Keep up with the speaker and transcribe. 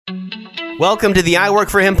Welcome to the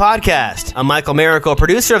iWork4Him podcast. I'm Michael Miracle,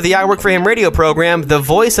 producer of the iWork4Him radio program, the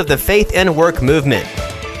voice of the faith and work movement.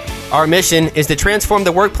 Our mission is to transform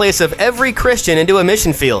the workplace of every Christian into a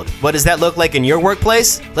mission field. What does that look like in your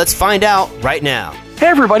workplace? Let's find out right now. Hey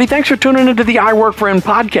everybody, thanks for tuning into the iWork4Him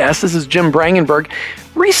podcast. This is Jim Brangenberg.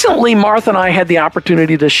 Recently, Martha and I had the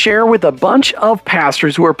opportunity to share with a bunch of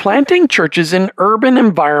pastors who are planting churches in urban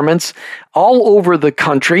environments all over the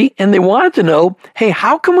country, and they wanted to know, hey,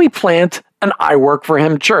 how can we plant an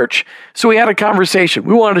iWork4Him church? So we had a conversation.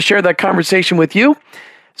 We wanted to share that conversation with you.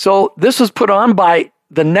 So this was put on by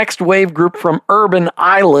the Next Wave group from Urban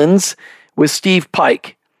Islands with Steve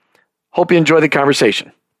Pike. Hope you enjoy the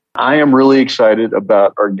conversation. I am really excited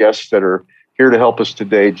about our guests that are here to help us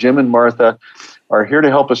today. Jim and Martha are here to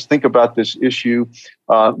help us think about this issue.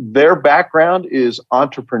 Their background is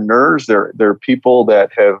entrepreneurs. They're people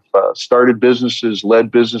that have started businesses,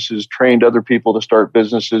 led businesses, trained other people to start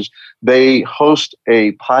businesses. They host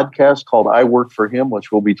a podcast called iWork4Him,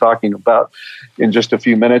 which we'll be talking about in just a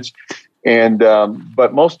few minutes. And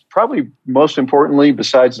but most importantly,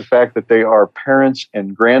 besides the fact that they are parents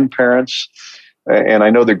and grandparents, and I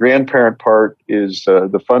know the grandparent part is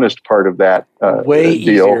the funnest part of that Way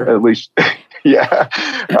deal, easier. at least. Yeah.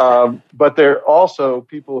 But they're also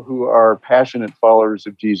people who are passionate followers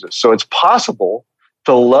of Jesus. So it's possible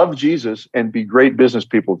to love Jesus and be great business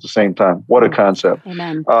people at the same time. What a concept.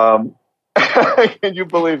 Amen. Can you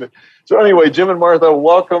believe it? So anyway, Jim and Martha,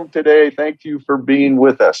 welcome today. Thank you for being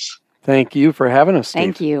with us. Thank you for having us, Steve.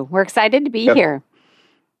 Thank you. We're excited to be here.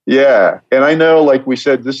 Yeah. And I know, like we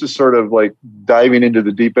said, this is sort of like diving into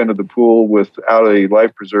the deep end of the pool without a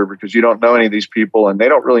life preserver because you don't know any of these people and they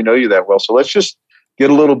don't really know you that well. So let's just get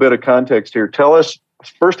a little bit of context here. Tell us,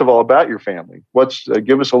 first of all, about your family.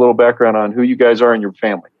 Give us a little background on who you guys are in your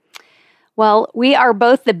family. Well, we are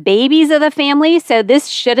both the babies of the family, so this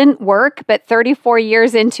shouldn't work. But 34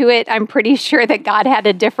 years into it, I'm pretty sure that God had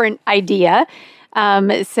a different idea.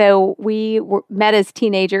 So we met as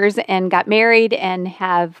teenagers and got married and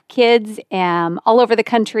have kids all over the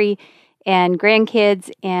country and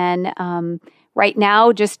grandkids. And right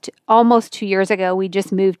now, just almost 2 years ago, we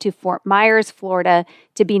just moved to Fort Myers, Florida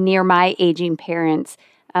to be near my aging parents.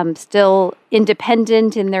 Still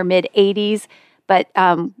independent in their mid-80s. But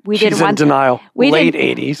we didn't She's want in denial. Late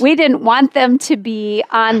 80s. We didn't want them to be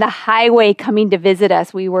on the highway coming to visit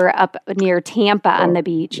us. We were up near Tampa on the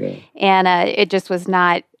beach, and it just was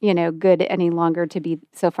not, good any longer to be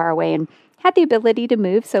so far away. And had the ability to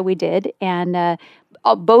move, so we did. And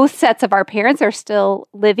both sets of our parents are still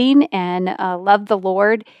living and love the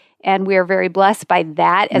Lord. And we are very blessed by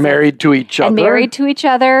that. Married to each other. And married to each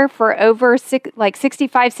other for over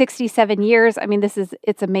 65, 67 years. I mean,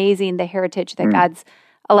 it's amazing, the heritage that God's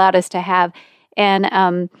allowed us to have.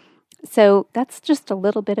 And so that's just a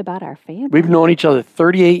little bit about our family. We've known each other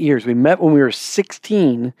 38 years. We met when we were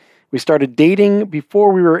 16. We started dating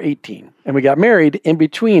before we were 18. And we got married in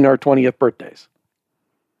between our 20th birthdays.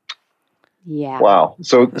 Yeah. Wow.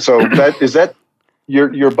 So is that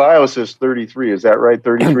your bio says 33, is that right?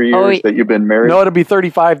 33 years that you've been married? No, it'll be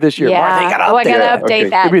 35 this year. Yeah. Martha, I got to update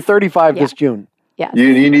that. It'll be 35 this June. Yes.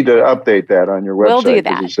 You need to update that on your website. We'll do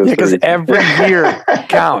that. Because every year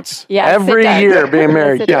counts. Yes, every it does. year being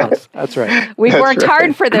married Yes, it counts. That's right. We've worked right.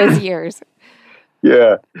 hard for those years.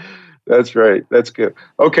 Yeah, that's right. That's good.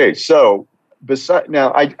 Okay, so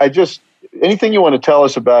now I just anything you want to tell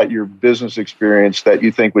us about your business experience that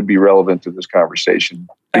you think would be relevant to this conversation?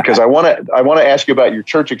 Because I want to ask you about your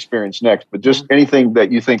church experience next, but just anything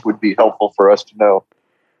that you think would be helpful for us to know.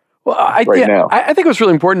 Well, I think what's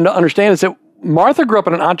really important to understand is that Martha grew up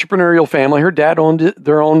in an entrepreneurial family. Her dad owned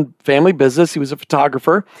their own family business. He was a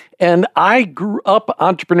photographer. And I grew up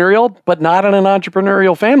entrepreneurial, but not in an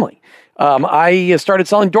entrepreneurial family. I started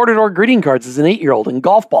selling door-to-door greeting cards as an 8-year-old and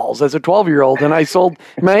golf balls as a 12-year-old. And I sold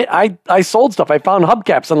I sold stuff. I found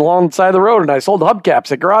hubcaps on the long side of the road, and I sold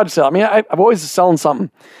hubcaps at garage sale. I mean, I've always selling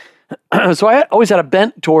something. So I always had a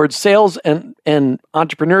bent towards sales and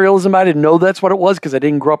entrepreneurialism. I didn't know that's what it was because I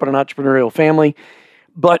didn't grow up in an entrepreneurial family.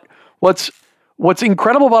 But what's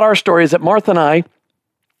incredible about our story is that Martha and I,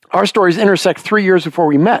 our stories intersect 3 years before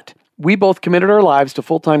we met. We both committed our lives to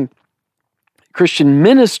full-time Christian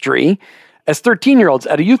ministry as 13-year-olds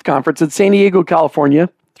at a youth conference in San Diego, California,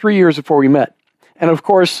 3 years before we met. And of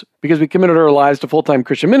course, because we committed our lives to full-time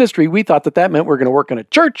Christian ministry, we thought that meant we're going to work in a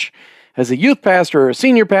church as a youth pastor or a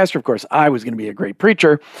senior pastor. Of course, I was going to be a great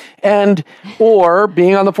preacher, or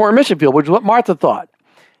being on the foreign mission field, which is what Martha thought.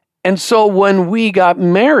 And so when we got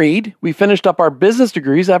married, we finished up our business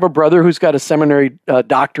degrees. I have a brother who's got a seminary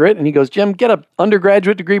doctorate, and he goes, Jim, get an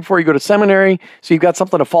undergraduate degree before you go to seminary so you've got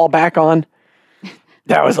something to fall back on.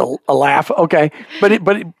 That was a laugh. Okay.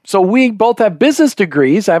 So we both have business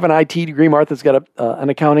degrees. I have an IT degree. Martha's got an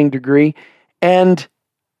accounting degree. And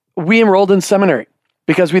we enrolled in seminary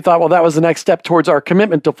because we thought, well, that was the next step towards our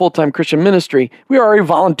commitment to full-time Christian ministry. We were already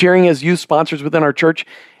volunteering as youth sponsors within our church.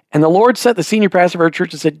 And the Lord sent the senior pastor of our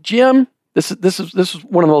church and said, Jim, this is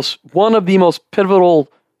one of the most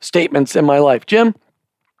pivotal statements in my life. Jim,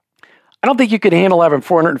 I don't think you could handle having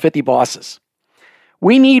 450 bosses.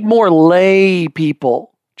 We need more lay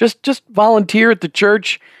people. Just volunteer at the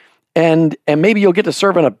church, and maybe you'll get to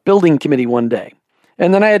serve on a building committee one day.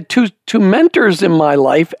 And then I had two mentors in my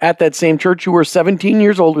life at that same church who were 17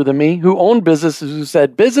 years older than me, who owned businesses, who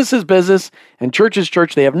said, business is business and church is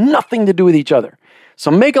church. They have nothing to do with each other. So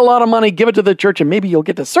make a lot of money, give it to the church, and maybe you'll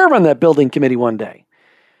get to serve on that building committee one day.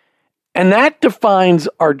 And that defines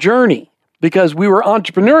our journey because we were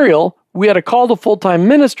entrepreneurial. We had a call to full-time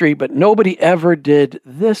ministry, but nobody ever did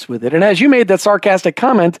this with it. And as you made that sarcastic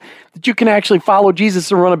comment that you can actually follow Jesus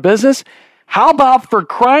and run a business, how about for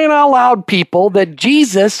crying out loud, people, that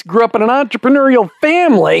Jesus grew up in an entrepreneurial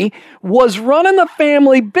family, was running the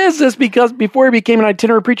family business because before he became an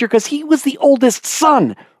itinerant preacher, because he was the oldest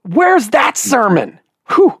son. Where's that sermon?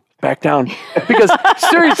 Whew, back down. Because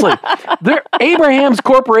seriously, Abraham's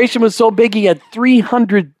corporation was so big he had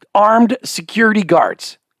 300 armed security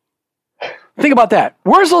guards. Think about that.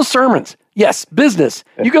 Where's those sermons? Yes, business.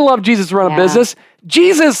 You can love Jesus and run a business.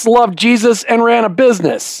 Jesus loved Jesus and ran a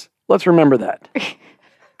business. Let's remember that.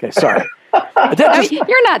 Okay, sorry.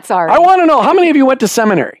 You're not sorry. I want to know, how many of you went to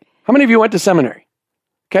seminary?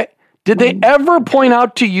 Okay. Did they ever point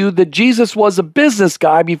out to you that Jesus was a business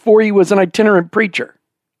guy before he was an itinerant preacher?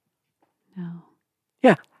 No.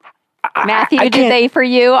 Yeah. Matthew, did they for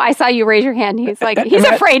you? I saw you raise your hand. He's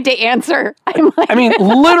afraid to answer.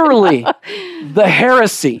 Literally, the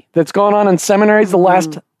heresy that's gone on in seminaries the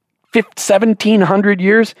last 1,700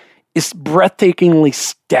 years is breathtakingly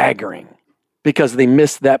staggering because they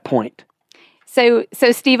missed that point. So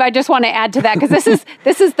Steve, I just want to add to that because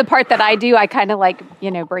this is the part that I do. I kind of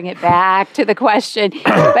bring it back to the question.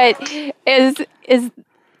 But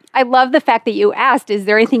I love the fact that you asked, is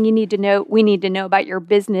there anything we need to know about your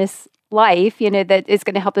business life, that is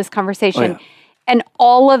going to help this conversation? And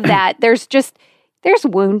all of that, there's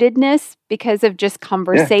woundedness because of just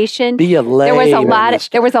conversation. Be a lay there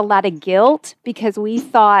was a lot of guilt because we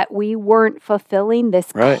thought we weren't fulfilling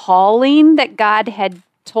this calling that God had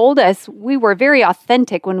told us. We were very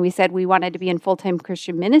authentic when we said we wanted to be in full-time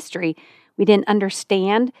Christian ministry. We didn't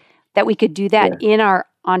understand that we could do that in our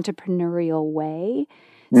entrepreneurial way.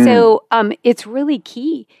 So it's really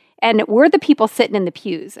key. And we're the people sitting in the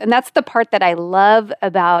pews. And that's the part that I love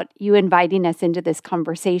about you inviting us into this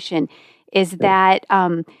conversation is that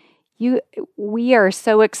we are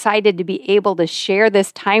so excited to be able to share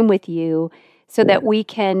this time with you so that we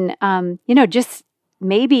can, just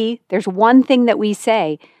maybe there's one thing that we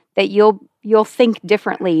say that you'll think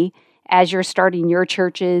differently as you're starting your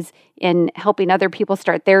churches and helping other people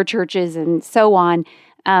start their churches and so on.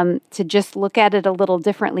 To just look at it a little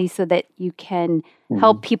differently so that you can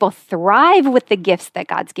help people thrive with the gifts that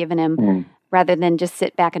God's given them rather than just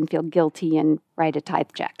sit back and feel guilty and write a tithe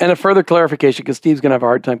check. And a further clarification, because Steve's going to have a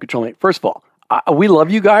hard time controlling it. First of all, we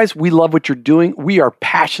love you guys. We love what you're doing. We are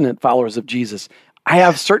passionate followers of Jesus. I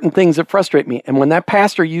have certain things that frustrate me. And when that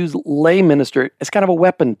pastor used lay minister, it's kind of a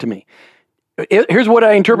weapon to me. Here's what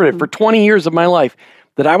I interpreted for 20 years of my life,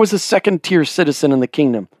 that I was a second-tier citizen in the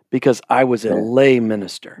kingdom because I was a lay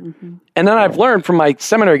minister. And then I've learned from my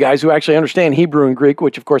seminary guys who actually understand Hebrew and Greek,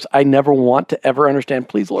 which of course I never want to ever understand.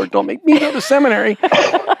 Please, Lord, don't make me go to seminary.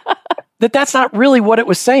 That's not really what it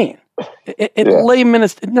was saying. Lay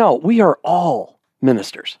minister. No, we are all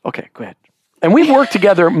ministers. Okay, go ahead. And we've worked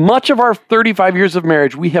together. Much of our 35 years of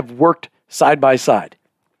marriage, we have worked side by side.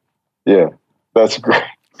 Yeah, that's great.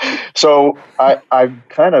 So I'm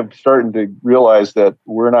kind of starting to realize that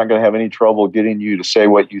we're not going to have any trouble getting you to say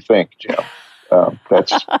what you think, Jim.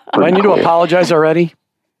 That's do I need to apologize already?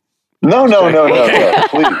 No.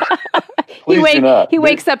 Please do not. He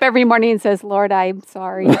wakes up every morning and says, Lord, I'm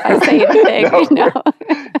sorry if I say anything. No.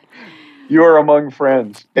 You are among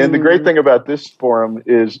friends. And the great thing about this forum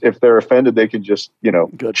is if they're offended, they can just,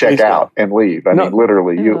 check out and leave. I mean,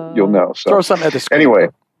 literally, you'll know. So throw something at the screen. Anyway,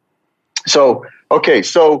 so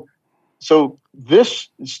this,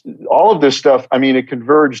 all of this stuff, I mean, it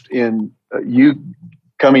converged in you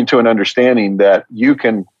coming to an understanding that you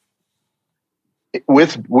can,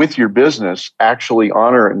 with your business, actually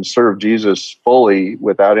honor and serve Jesus fully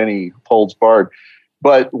without any holds barred.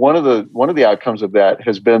 But one of the outcomes of that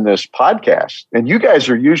has been this podcast, and you guys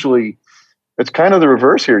are usually It's kind of the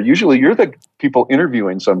reverse here. Usually you're the people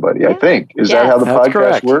interviewing somebody, I think. Is that how the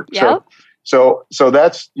podcast works? Yep. So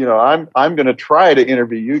that's, I'm going to try to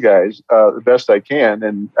interview you guys the best I can.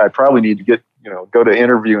 And I probably need to go to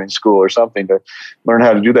interviewing school or something to learn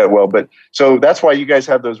how to do that well. But so that's why you guys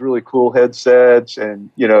have those really cool headsets and,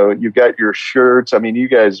 you've got your shirts. I mean, you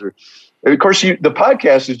guys are, of course, the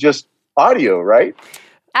podcast is just audio, right?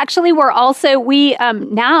 Actually, we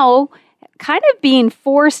now kind of being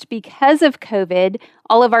forced because of COVID,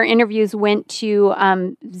 all of our interviews went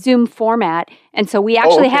to Zoom format. And so we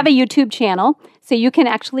actually have a YouTube channel. So you can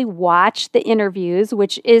actually watch the interviews,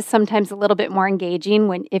 which is sometimes a little bit more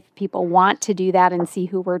engaging if people want to do that and see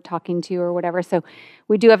who we're talking to or whatever. So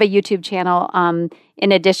we do have a YouTube channel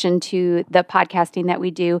in addition to the podcasting that we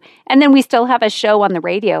do. And then we still have a show on the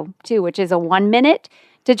radio too, which is a 1 minute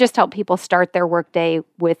to just help people start their workday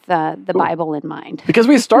with the Bible in mind. Because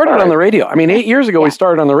we started on the radio. I mean, 8 years ago, we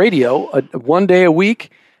started on the radio 1 day a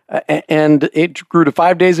week, and it grew to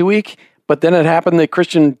 5 days a week. But then it happened that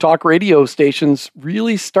Christian talk radio stations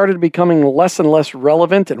really started becoming less and less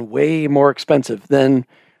relevant and way more expensive than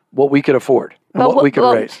what we could afford and what we could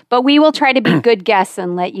raise. But we will try to be good guests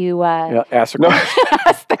and let you ask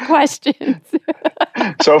the questions.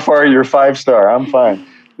 So far, you're 5-star. I'm fine.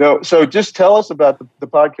 No, so just tell us about the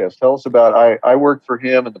podcast. Tell us about I Work for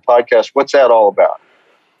Him and the podcast. What's that all about?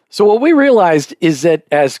 So what we realized is that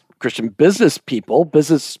as Christian business people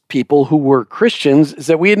who were Christians, is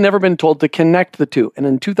that we had never been told to connect the two. And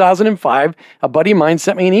in 2005, a buddy of mine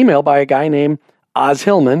sent me an email by a guy named Oz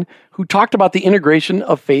Hillman who talked about the integration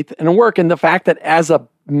of faith and work and the fact that as a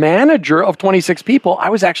manager of 26 people, I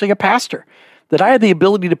was actually a pastor, that I had the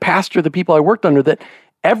ability to pastor the people I worked under, that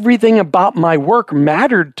everything about my work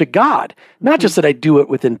mattered to God. Not just that I do it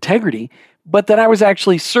with integrity, but that I was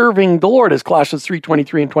actually serving the Lord, as Colossians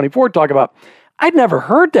 3:23 and 24 talk about. I'd never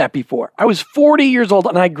heard that before. I was 40 years old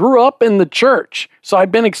and I grew up in the church. So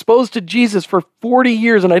I'd been exposed to Jesus for 40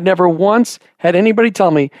 years and I'd never once had anybody tell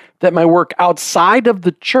me that my work outside of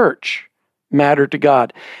the church mattered to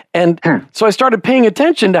God. And so I started paying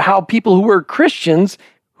attention to how people who were Christians,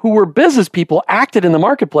 who were business people, acted in the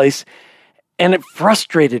marketplace. And it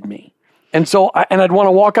frustrated me. And so, I'd want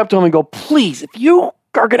to walk up to him and go, please, if you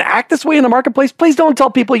are going to act this way in the marketplace, please don't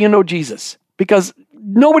tell people you know Jesus, because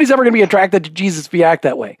nobody's ever going to be attracted to Jesus if you act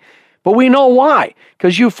that way. But we know why,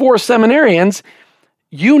 because you 4 seminarians,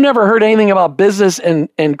 you never heard anything about business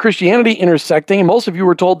and Christianity intersecting. And most of you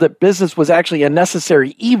were told that business was actually a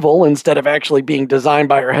necessary evil instead of actually being designed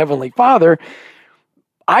by our Heavenly Father.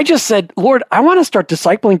 I just said, Lord, I want to start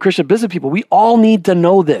discipling Christian business people. We all need to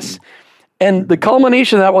know this. And the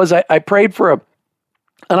culmination of that was I prayed for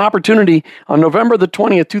an opportunity on November the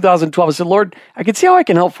 20th, 2012. I said, Lord, I can see how I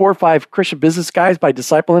can help 4 or 5 Christian business guys by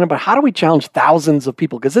discipling them, but how do we challenge thousands of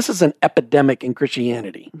people? Because this is an epidemic in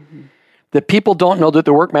Christianity. Mm-hmm. That people don't know that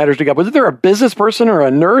their work matters to God. Whether they're a business person or a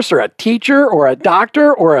nurse or a teacher or a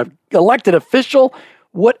doctor or an elected official,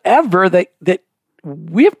 whatever, that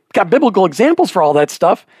we've got biblical examples for all that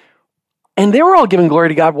stuff. And they were all giving glory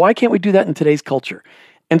to God. Why can't we do that in today's culture?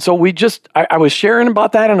 And so I was sharing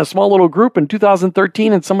about that in a small little group in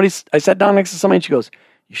 2013, and I sat down next to somebody, and she goes,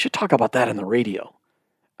 you should talk about that on the radio.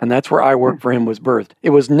 And that's where iWork4Him was birthed.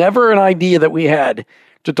 It was never an idea that we had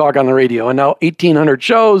to talk on the radio. And now 1,800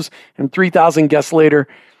 shows and 3,000 guests later,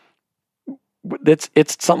 it's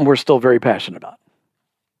something we're still very passionate about.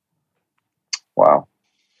 Wow.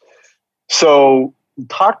 So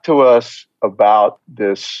talk to us about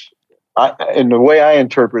this. And the way I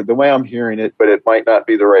interpret it, the way I'm hearing it, but it might not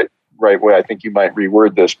be the right way. I think you might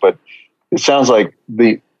reword this, but it sounds like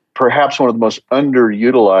perhaps one of the most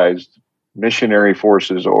underutilized missionary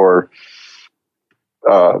forces or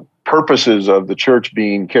purposes of the church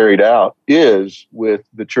being carried out is with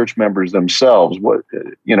the church members themselves. What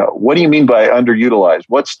do you mean by underutilized?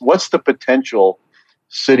 What's the potential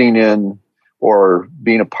sitting in or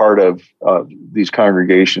being a part of these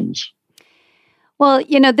congregations? Well,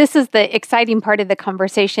 this is the exciting part of the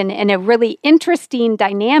conversation, and a really interesting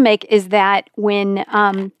dynamic is that when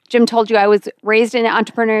Jim told you I was raised in an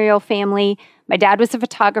entrepreneurial family, my dad was a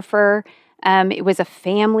photographer. It was a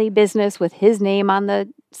family business with his name on the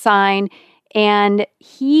sign, and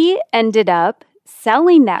he ended up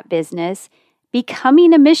selling that business,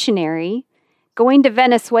 becoming a missionary, going to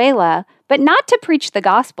Venezuela, but not to preach the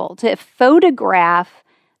gospel, to photograph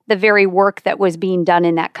the very work that was being done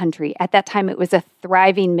in that country. At that time, it was a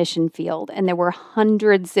thriving mission field, and there were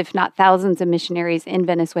hundreds, if not thousands, of missionaries in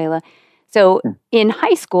Venezuela. So in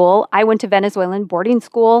high school, I went to Venezuelan boarding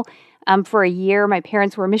school for a year. My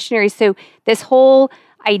parents were missionaries. So this whole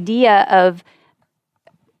idea of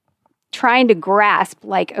trying to grasp,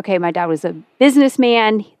 like, okay, my dad was a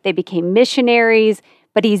businessman, they became missionaries,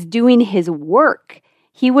 but he's doing his work.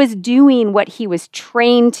 He was doing what he was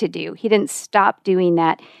trained to do. He didn't stop doing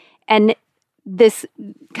that. And this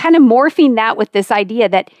kind of morphing that with this idea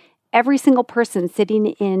that every single person sitting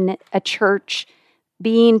in a church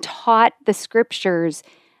being taught the scriptures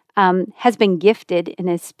has been gifted in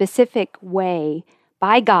a specific way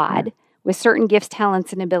by God with certain gifts,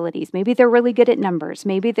 talents, and abilities. Maybe they're really good at numbers.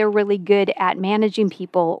 Maybe they're really good at managing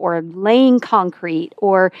people or laying concrete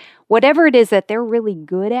or whatever it is that they're really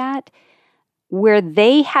good at. Where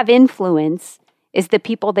they have influence is the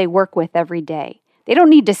people they work with every day. They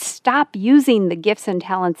don't need to stop using the gifts and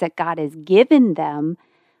talents that God has given them,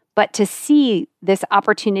 but to see this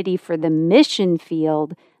opportunity for the mission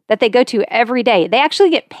field that they go to every day. They actually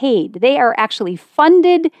get paid. They are actually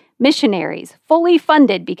funded missionaries, fully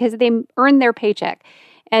funded because they earn their paycheck.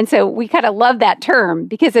 And so we kind of love that term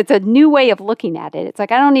because it's a new way of looking at it. It's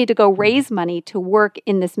like, I don't need to go raise money to work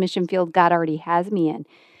in this mission field God already has me in.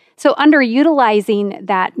 So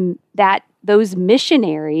underutilizing those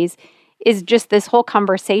missionaries is just this whole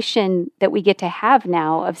conversation that we get to have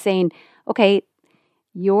now of saying, okay,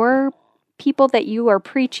 your people that you are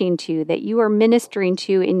preaching to, that you are ministering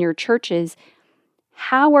to in your churches,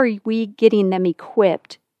 how are we getting them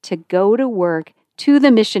equipped to go to work to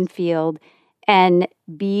the mission field and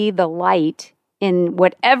be the light in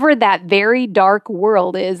whatever that very dark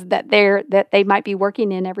world is that they might be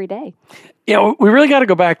working in every day? We really got to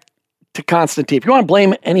go back to Constantine. If you want to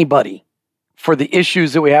blame anybody for the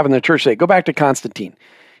issues that we have in the church today, go back to Constantine.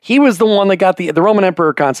 He was the one that got the Roman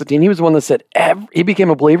Emperor Constantine. He was the one that said, he became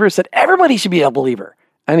a believer, said everybody should be a believer.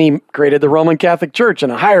 And he created the Roman Catholic Church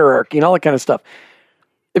and a hierarchy and all that kind of stuff.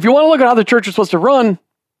 If you want to look at how the church was supposed to run,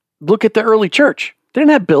 look at the early church. They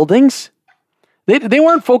didn't have buildings. They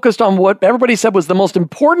weren't focused on what everybody said was the most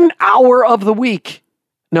important hour of the week.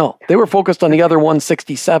 No, they were focused on the other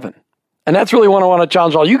 167. And that's really what I want to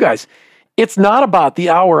challenge all you guys. It's not about the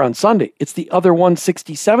hour on Sunday. It's the other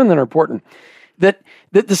 167 that are important. That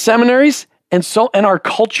the seminaries and our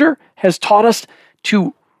culture has taught us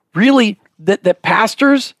to really that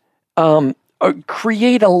pastors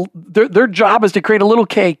create their job is to create a little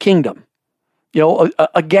K kingdom,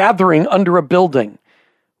 a gathering under a building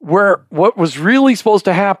where what was really supposed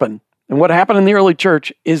to happen and what happened in the early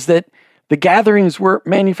church is that the gatherings were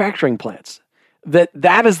manufacturing plants.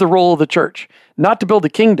 That is the role of the church, not to build a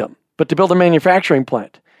kingdom, but to build a manufacturing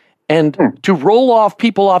plant. And to roll off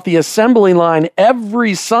people off the assembly line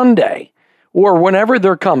every Sunday or whenever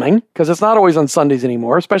they're coming, because it's not always on Sundays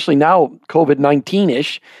anymore, especially now,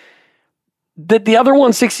 COVID-19-ish, that the other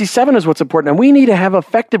 167 is what's important. And we need to have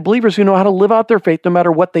effective believers who know how to live out their faith no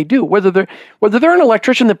matter what they do. Whether they're an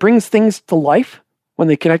electrician that brings things to life when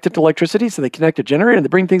they connect it to electricity, so they connect a generator and they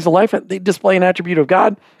bring things to life, and they display an attribute of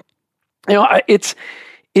God. It's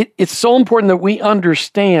so important that we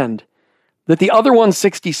understand that the other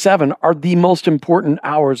 167 are the most important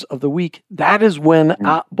hours of the week. That is when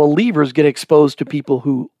believers get exposed to people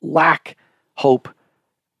who lack hope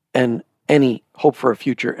and any hope for a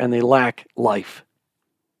future, and they lack life.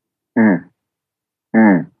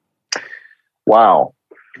 Wow.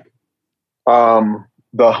 The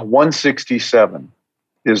 167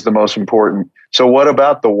 is the most important. So what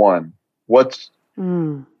about the one? What's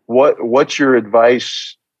your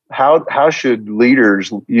advice? How should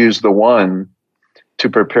leaders use the one to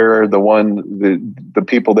prepare the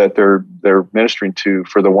people that they're ministering to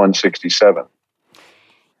for the 167?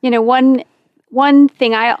 One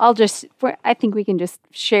thing I think we can just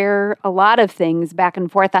share a lot of things back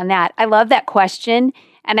and forth on that. I love that question,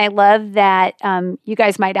 and I love that you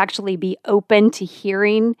guys might actually be open to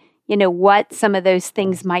hearing, what some of those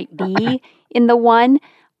things might be in the one.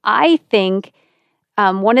 I think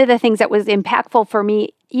one of the things that was impactful for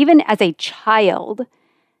me, even as a child,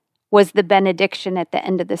 was the benediction at the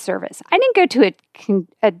end of the service. I didn't go to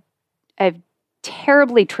a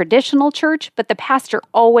terribly traditional church, but the pastor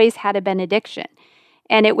always had a benediction.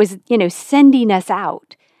 And it was, sending us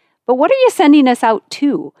out. But what are you sending us out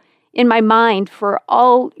to? In my mind, for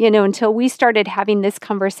all, until we started having this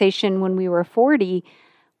conversation when we were 40,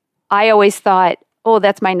 I always thought, oh,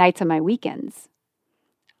 that's my nights and my weekends.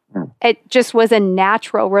 It just was a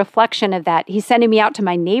natural reflection of that. He's sending me out to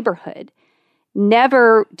my neighborhood.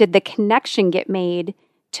 Never did the connection get made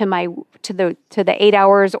to the 8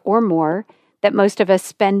 hours or more that most of us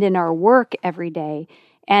spend in our work every day.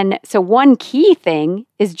 And so one key thing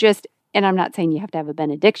is just, and I'm not saying you have to have a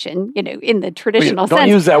benediction, in the traditional sense. Don't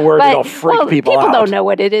use that word, it'll freak people out. People don't know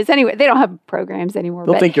what it is anyway. They don't have programs anymore.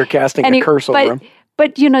 They'll think you're casting a curse over them.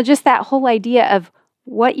 But, just that whole idea of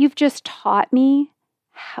what you've just taught me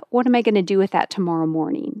what am I going to do with that tomorrow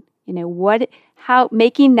morning? How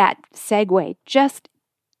making that segue, just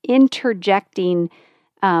interjecting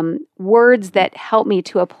words that help me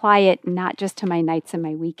to apply it not just to my nights and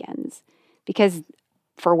my weekends, because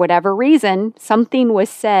for whatever reason, something was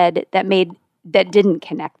said that didn't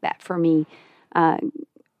connect that for me. And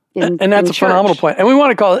that's a phenomenal point. And we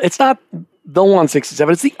want to call it's not the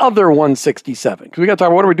 167, it's the other 167. Because we got to talk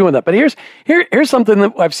about what are we doing with that. But here's something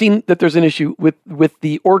that I've seen that there's an issue with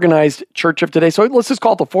the organized church of today. So let's just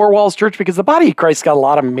call it the Four Walls Church, because the body of Christ's got a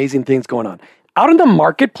lot of amazing things going on. Out in the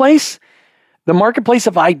marketplace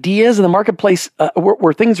of ideas and the marketplace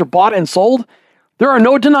where things are bought and sold, there are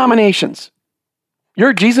no denominations. You're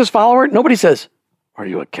a Jesus follower. Nobody says, are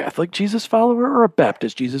you a Catholic Jesus follower or a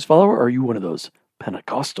Baptist Jesus follower? Or are you one of those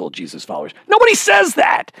Pentecostal Jesus followers? Nobody says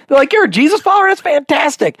that. They're like, you're a Jesus follower? That's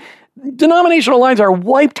fantastic. Denominational lines are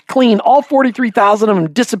wiped clean. All 43,000 of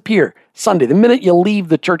them disappear Sunday, the minute you leave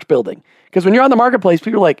the church building. Because when you're on the marketplace,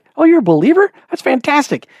 people are like, oh, you're a believer? That's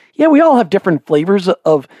fantastic. Yeah, we all have different flavors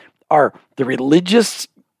of the religious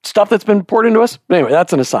stuff that's been poured into us. But anyway,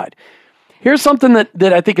 that's an aside. Here's something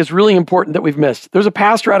that I think is really important that we've missed. There's a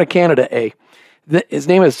pastor out of Canada, his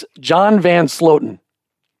name is John Van Sloten.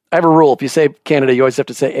 I have a rule. If you say Canada, you always have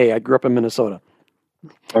to say A. I grew up in Minnesota.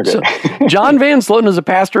 Okay. So, John Van Sloten is a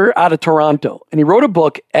pastor out of Toronto, and he wrote a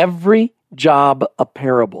book, Every Job a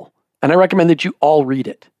Parable. And I recommend that you all read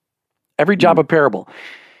it. Every Job a Parable.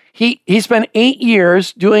 He spent 8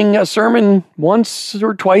 years doing a sermon once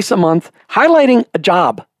or twice a month, highlighting a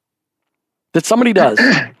job that somebody does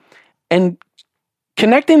and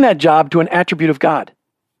connecting that job to an attribute of God,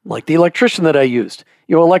 like the electrician that I used.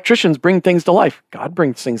 Electricians bring things to life. God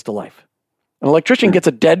brings things to life. An electrician gets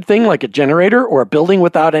a dead thing like a generator or a building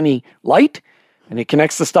without any light, and he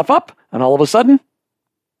connects the stuff up, and all of a sudden,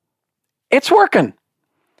 it's working.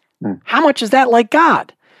 How much is that like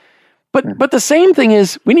God? But the same thing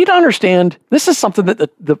is, we need to understand, this is something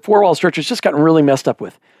that the Four Walls Church has just gotten really messed up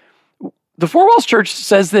with. The Four Walls Church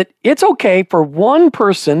says that it's okay for one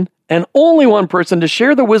person and only one person to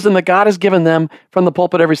share the wisdom that God has given them from the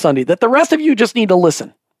pulpit every Sunday, that the rest of you just need to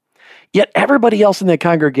listen. Yet everybody else in the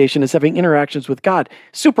congregation is having interactions with God,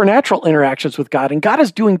 supernatural interactions with God, and God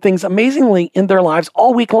is doing things amazingly in their lives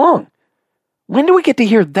all week long. When do we get to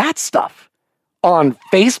hear that stuff? On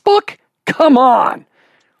Facebook? Come on.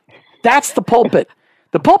 That's the pulpit.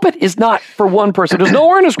 The pulpit is not for one person. There's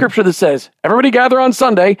nowhere in the scripture that says, everybody gather on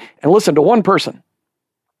Sunday and listen to one person.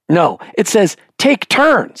 No, it says, take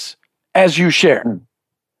turns as you share.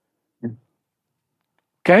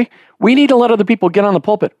 Okay? We need to let other people get on the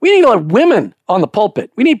pulpit. We need to let women on the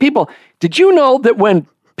pulpit. We need people. Did you know that when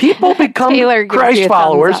people become Christ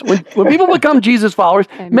followers, when people become Jesus followers,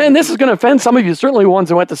 man, this is going to offend some of you, certainly ones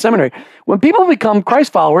that went to seminary. When people become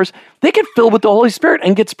Christ followers, they get filled with the Holy Spirit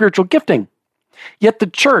and get spiritual gifting. Yet the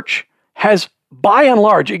church has, by and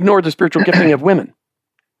large, ignored the spiritual gifting of women.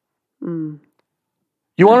 You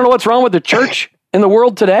want to know what's wrong with the church in the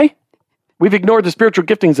world today? We've ignored the spiritual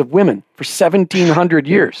giftings of women for 1,700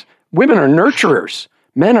 years. Women are nurturers.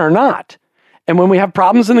 Men are not. And when we have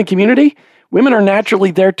problems in the community, women are naturally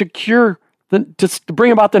there to cure, to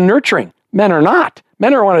bring about the nurturing. Men are not.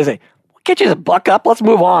 Men are want to say, can't you just buck up? Let's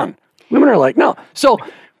move on. Women are like, no. So,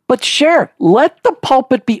 but share. Let the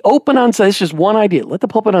pulpit be open on Sunday. It's just one idea. Let the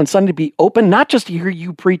pulpit on Sunday be open, not just to hear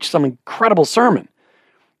you preach some incredible sermon,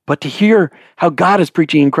 but to hear how God is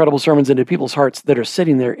preaching incredible sermons into people's hearts that are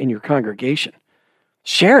sitting there in your congregation.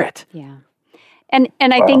 Share it. Yeah. And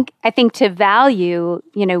wow. I think to value,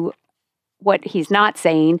 what he's not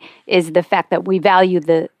saying is the fact that we value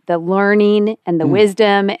the learning and the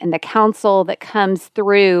wisdom and the counsel that comes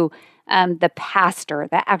through the pastor,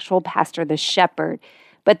 the actual pastor, the shepherd,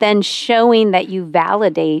 but then showing that you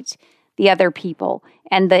validate the other people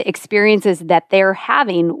and the experiences that they're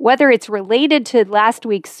having, whether it's related to last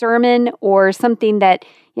week's sermon or something that,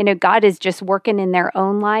 God is just working in their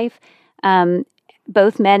own life,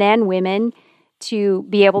 both men and women, to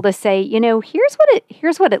be able to say,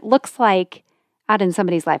 here's what it looks like out in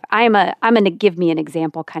somebody's life. I'm going to give me an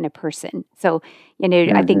example kind of person. So,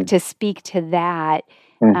 I think to speak to that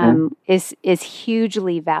is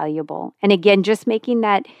hugely valuable. And again, just making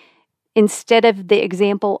that, instead of the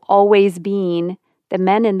example always being the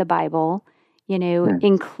men in the Bible,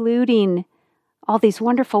 including all these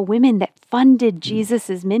wonderful women that funded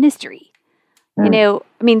Jesus's ministry.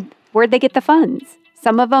 Where'd they get the funds?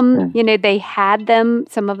 Some of them, they had them.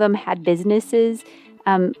 Some of them had businesses.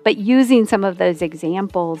 But using some of those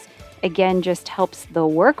examples, again, just helps the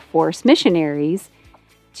workforce missionaries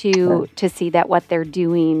to see that what they're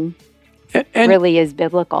doing really is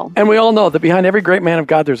biblical. And we all know that behind every great man of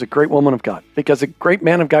God, there's a great woman of God, because a great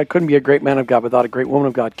man of God couldn't be a great man of God without a great woman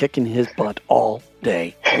of God kicking his butt all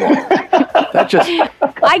day long.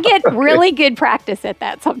 I get really good practice at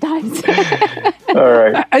that sometimes. All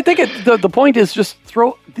right. I think the point is just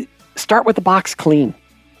start with the box clean.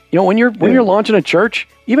 You know, when you're launching a church,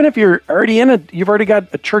 even if you're already you've already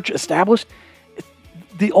got a church established,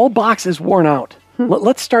 the old box is worn out.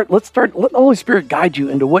 Let's start. Let the Holy Spirit guide you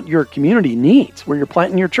into what your community needs, where you're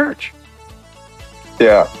planting your church.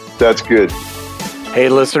 Yeah, that's good. Hey,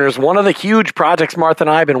 listeners, one of the huge projects Martha and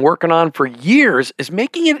I have been working on for years is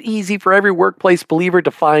making it easy for every workplace believer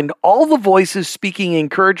to find all the voices speaking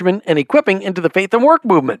encouragement and equipping into the faith and work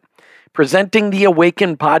movement. Presenting the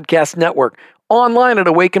Awaken Podcast Network, online at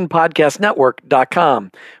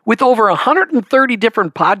awakenpodcastnetwork.com, with over 130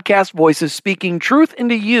 different podcast voices speaking truth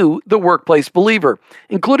into you, the workplace believer,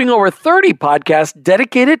 including over 30 podcasts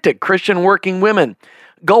dedicated to Christian working women.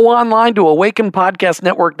 Go online to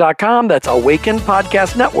awakenpodcastnetwork.com. That's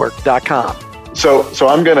awakenpodcastnetwork.com. So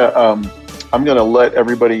I'm gonna let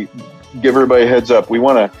everybody, give everybody a heads up. We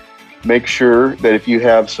want to make sure that if you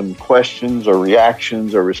have some questions or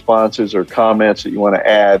reactions or responses or comments that you want to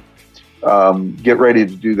add, get ready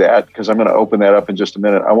to do that, because I'm going to open that up in just a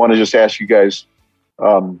minute. I want to just ask you guys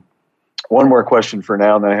one more question for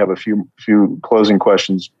now, and then I have a few closing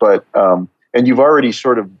questions. But and you've already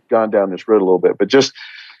sort of gone down this road a little bit, but just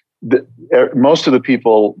most of the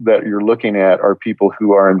people that you're looking at are people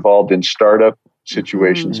who are involved in startup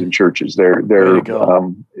situations in churches. They're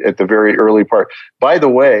at the very early part. By the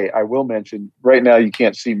way, I will mention right now you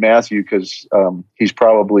can't see Matthew because he's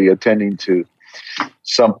probably attending to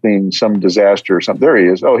some disaster or something. There he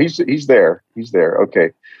is. Oh, he's there. He's there.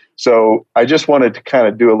 Okay. So I just wanted to kind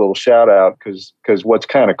of do a little shout out because what's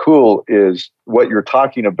kind of cool is what you're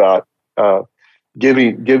talking about,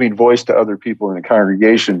 giving voice to other people in the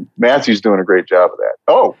congregation. Matthew's doing a great job of that.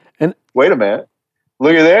 Oh, and wait a minute.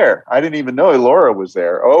 Look at there. I didn't even know Laura was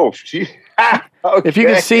there. Oh, she. Okay. If you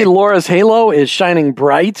can see, Laura's halo is shining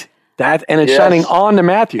bright, and it's shining on to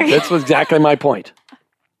Matthew. That's exactly my point.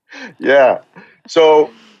 Yeah. So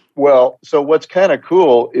what's kind of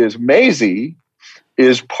cool is Maisie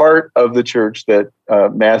is part of the church that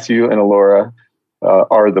Matthew and Laura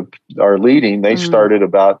are leading. They started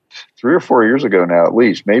about 3 or 4 years ago now, at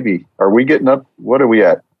least. Maybe. Are we getting up? What are we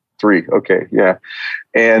at? 3. Okay. Yeah.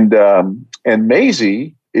 And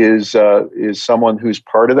Maisie is someone who's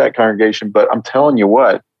part of that congregation. But I'm telling you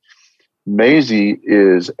what, Maisie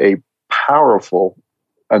is a powerful,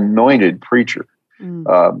 anointed preacher.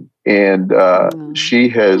 She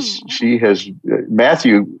has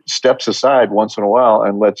Matthew steps aside once in a while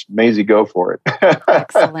and lets Maisie go for it.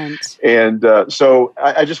 Excellent. And so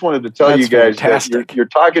I just wanted to tell you guys that you're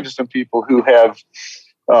talking to some people who have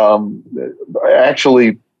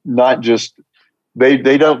actually not just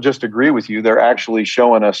they don't just agree with you. They're actually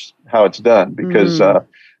showing us how it's done because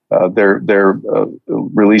they're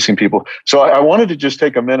releasing people. So I wanted to just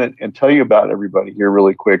take a minute and tell you about everybody here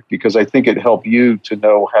really quick, because I think it'd help you to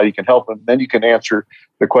know how you can help them. Then you can answer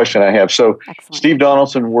the question I have. So excellent. Steve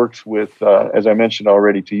Donaldson works with, as I mentioned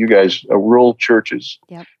already to you guys, rural churches.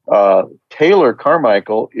 Yep. Taylor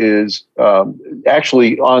Carmichael is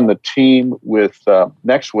actually on the team with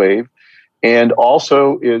Next Wave, and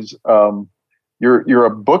also is you're a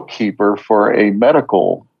bookkeeper for a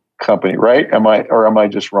medical company, right? Am I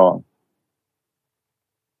just wrong?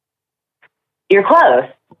 You're close.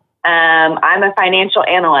 I'm a financial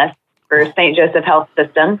analyst for St. Joseph Health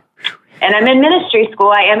System, and I'm in ministry school.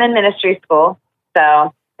 I am in ministry school,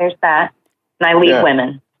 so there's that. And I lead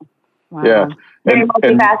women. Wow. Yeah, very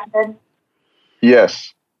multifaceted.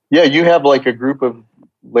 Yes, yeah. You have like a group of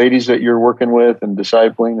ladies that you're working with and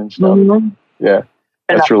discipling and stuff. Mm-hmm. Yeah,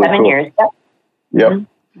 that's really 7 years. Yep.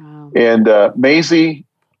 Mm-hmm. Wow. And Maisie,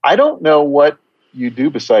 I don't know what you do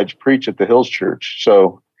besides preach at the Hills Church.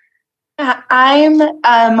 So I'm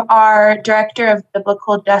our director of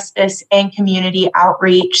biblical justice and community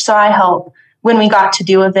outreach. So I help when we got to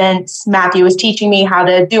do events. Matthew was teaching me how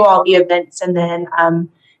to do all the events, and then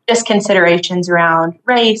just considerations around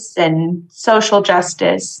race and social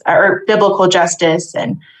justice or biblical justice.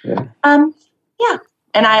 And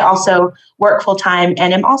and I also work full time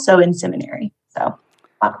and am also in seminary. So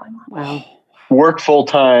a lot going on. Wow. Work full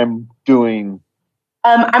time doing?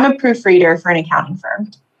 I'm a proofreader for an accounting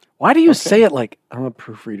firm. Why do you say it like I'm a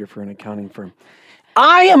proofreader for an accounting firm?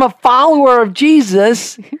 I am a follower of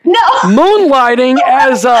Jesus. No. Moonlighting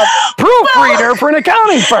as a proofreader for an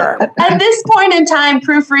accounting firm. At this point in time,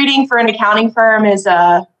 proofreading for an accounting firm is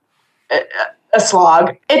a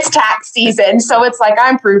slog. It's tax season, so it's like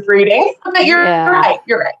I'm proofreading. But you're right.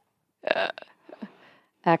 You're right.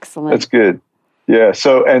 Excellent. That's good. Yeah.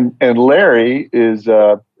 So, and Larry is,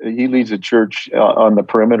 he leads a church on the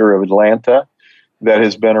perimeter of Atlanta that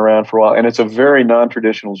has been around for a while. And it's a very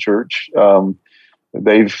non-traditional church.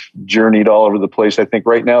 They've journeyed all over the place. I think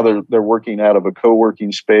right now they're working out of a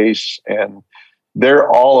co-working space, and they're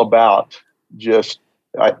all about just,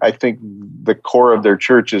 I think the core of their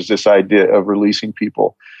church is this idea of releasing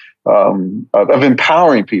people, of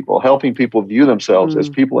empowering people, helping people view themselves as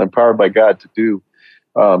people empowered by God to do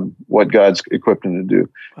what God's equipped them to do.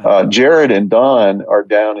 Jared and Don are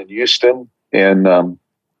down in Houston, and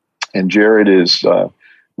Jared is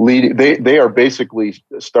leading. They are basically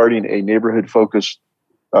starting a neighborhood-focused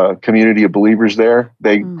community of believers there.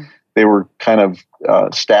 They were kind of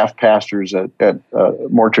staff pastors at a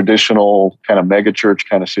more traditional kind of mega church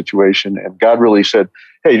kind of situation, and God really said,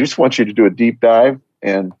 "Hey, I just want you to do a deep dive."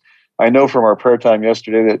 And I know from our prayer time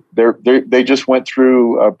yesterday that they just went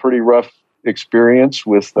through a pretty rough experience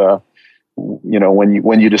with,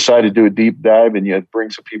 when you decide to do a deep dive and you bring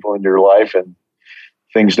some people into your life and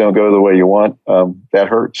things don't go the way you want, that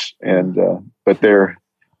hurts. And but they're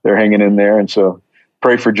hanging in there, and so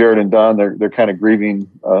pray for Jared and Don. They're kind of grieving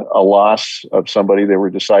a loss of somebody they were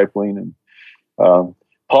discipling. And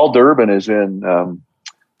Paul Durbin is in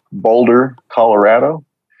Boulder, Colorado,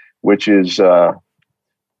 which is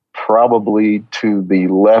probably to the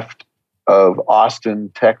left of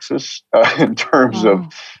Austin, Texas, in terms of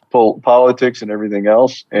politics and everything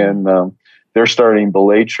else. And they're starting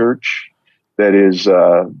Belay Church that is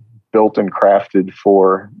built and crafted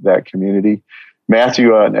for that community.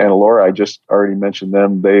 Matthew and Laura, I just already mentioned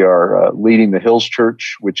them. They are leading the Hills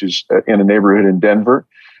Church, which is in a neighborhood in Denver.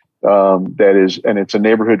 And it's a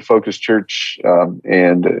neighborhood-focused church.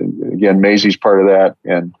 And again, Maisie's part of that.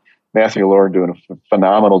 And Matthew and Laura are doing a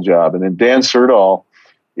phenomenal job. And then Dan Serdal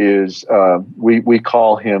is, we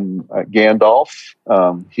call him Gandalf.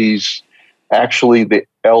 He's actually the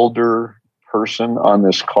elder person on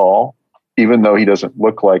this call, even though he doesn't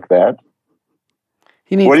look like that.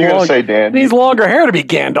 What are you going to say, Dan? He needs longer hair to be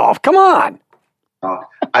Gandalf. Come on.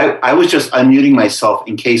 I was just unmuting myself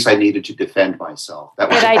in case I needed to defend myself. That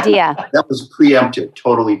was good idea. That was preemptive,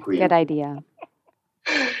 totally preemptive. Good idea.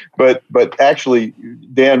 But actually,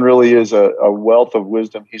 Dan really is a wealth of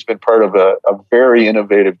wisdom. He's been part of a very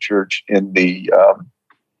innovative church in the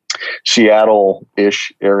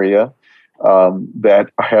Seattle-ish area that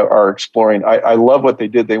are exploring. I love what they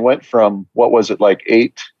did. They went from, what was it, like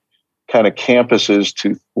 8 kind of campuses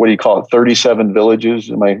to, what do you call it, 37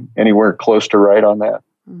 villages? Am I anywhere close to right on that?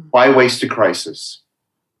 Why waste a crisis?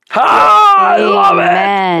 I love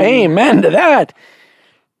it. Amen to that.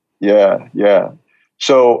 Yeah.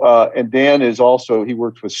 So, and Dan is also, he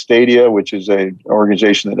works with Stadia, which is an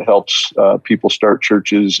organization that helps people start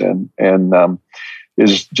churches, and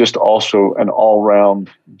is just also an all-round,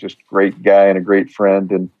 just great guy and a great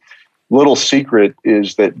friend. And little secret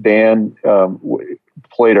is that Dan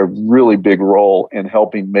played a really big role in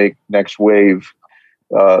helping make Next Wave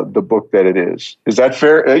the book that it is. Is that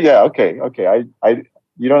fair? Yeah. Okay.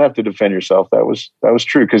 You don't have to defend yourself. That was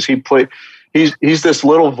true, because he's this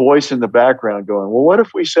little voice in the background going, well, what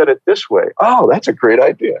if we said it this way? Oh, that's a great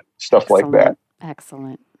idea. Stuff like that.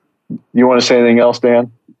 Excellent. You want to say anything else,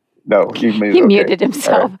 Dan? No, he muted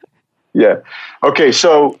himself. Right. Yeah. Okay.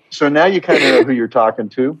 So now you kind of know who you're talking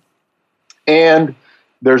to. And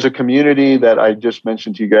there's a community that I just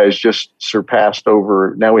mentioned to you guys, just surpassed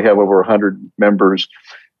now we have over 100 members,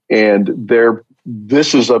 and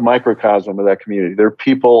this is a microcosm of that community. There are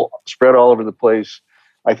people spread all over the place.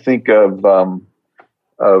 I think of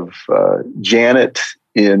Janet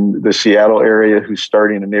in the Seattle area, who's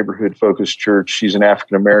starting a neighborhood-focused church. She's an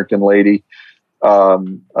African-American lady. Oh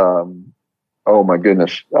my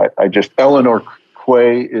goodness. Eleanor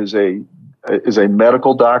Quay is a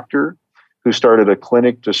medical doctor who started a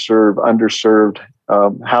clinic to serve underserved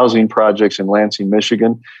housing projects in Lansing,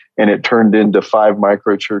 Michigan. And it turned into 5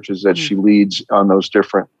 micro churches that she leads on those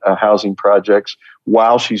different housing projects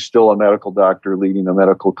while she's still a medical doctor leading a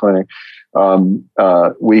medical clinic.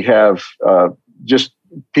 We have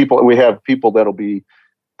people that'll be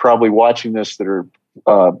probably watching this that are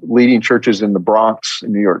leading churches in the Bronx,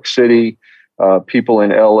 in New York City, people in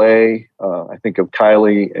LA. I think of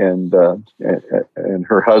Kylie and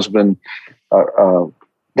her husband.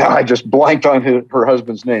 I just blanked on her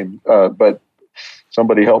husband's name, but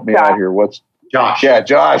somebody help me out here. What's Josh? Yeah,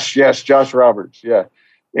 Josh. Yes, Josh Roberts. Yeah,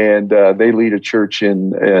 and they lead a church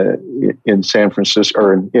in San Francisco,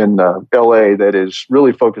 or in LA, that is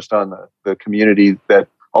really focused on the community, that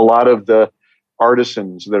a lot of the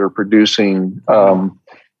artisans that are producing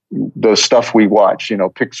the stuff we watch,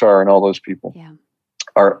 Pixar and all those people. Yeah.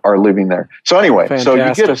 are living there. So anyway, Fantastic. So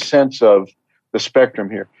you get a sense of the spectrum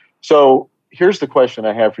here. So here's the question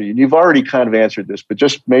I have for you. You've already kind of answered this, but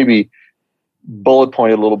just maybe bullet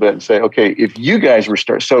point it a little bit and say, okay, if you guys were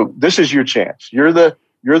so this is your chance. You're the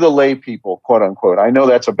lay people, quote unquote. I know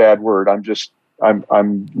that's a bad word.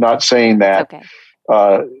 I'm not saying that. Okay.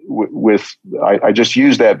 I just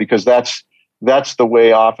use that because that's the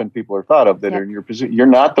way often people are thought of that are in your position. You're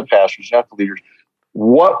not the pastors, you're not the leaders.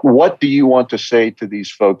 What do you want to say to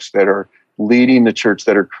these folks that are leading the church,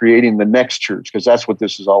 that are creating the next church? Because that's what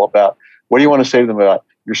this is all about. What do you want to say to them about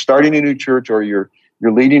you're starting a new church or you're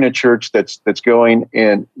leading a church that's going,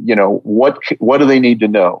 and what do they need to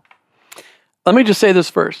know? Let me just say this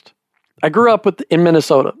first. I grew up in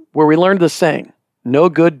Minnesota where we learned this saying, no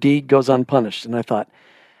good deed goes unpunished. And I thought,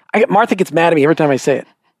 Martha gets mad at me every time I say it.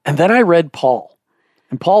 And then I read Paul.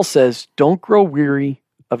 And Paul says, don't grow weary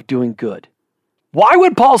of doing good. Why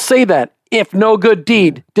would Paul say that if no good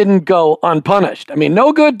deed didn't go unpunished? I mean,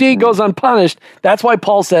 no good deed goes unpunished. That's why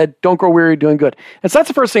Paul said, don't grow weary of doing good. And so that's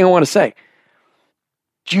the first thing I want to say.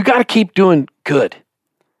 You got to keep doing good.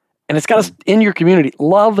 And it's got to in your community.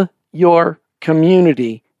 Love your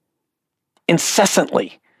community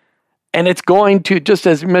incessantly. And it's going to, just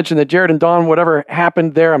as you mentioned that Jared and Dawn, whatever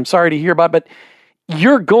happened there, I'm sorry to hear about, but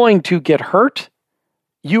you're going to get hurt.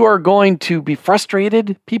 You are going to be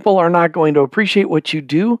frustrated. People are not going to appreciate what you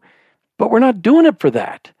do, but we're not doing it for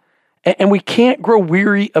that. And we can't grow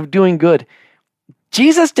weary of doing good.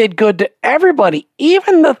 Jesus did good to everybody,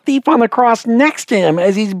 even the thief on the cross next to him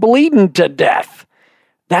as he's bleeding to death.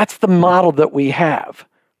 That's the model that we have.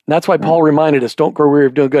 And that's why Paul reminded us, don't grow weary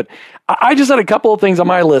of doing good. I just had a couple of things on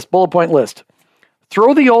my list, bullet point list.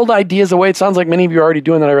 Throw the old ideas away. It sounds like many of you are already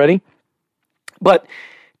doing that already. But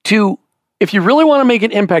if you really want to make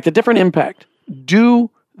an impact, a different impact, do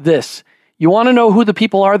this. You want to know who the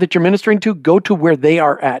people are that you're ministering to? Go to where they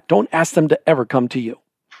are at. Don't ask them to ever come to you.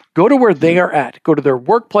 Go to where they are at. Go to their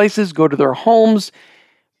workplaces. Go to their homes.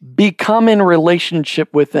 Become in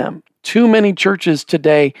relationship with them. Too many churches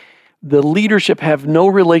today, the leadership have no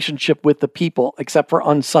relationship with the people except for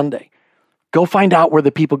on Sunday. Go find out where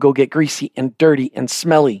the people go get greasy and dirty and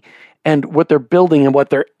smelly and what they're building and what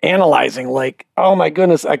they're analyzing. Like, oh my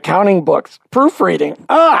goodness, accounting books, proofreading.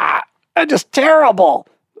 Just terrible.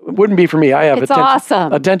 It wouldn't be for me. I have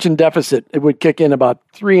attention deficit. It would kick in about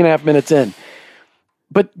 3.5 minutes in.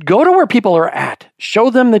 But go to where people are at. Show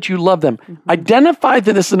them that you love them. Mm-hmm. Identify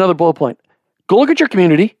that this is another bullet point. Go look at your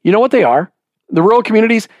community. You know what they are. The rural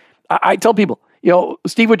communities. I tell people,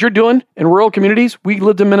 Steve, what you're doing in rural communities, we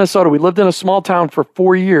lived in Minnesota. We lived in a small town for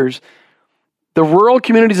 4 years. The rural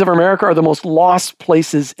communities of America are the most lost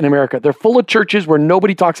places in America. They're full of churches where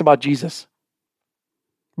nobody talks about Jesus.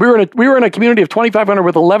 We were in a community of 2,500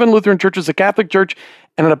 with 11 Lutheran churches, a Catholic church,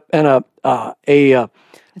 and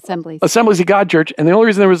Assemblies of God church. And the only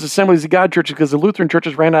reason there was Assemblies of God church is because the Lutheran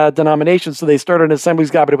churches ran out of denominations, so they started an Assemblies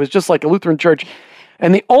of God, but it was just like a Lutheran church.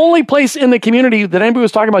 And the only place in the community that anybody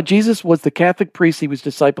was talking about Jesus was the Catholic priest. He was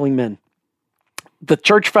discipling men. The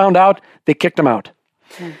church found out, they kicked him out.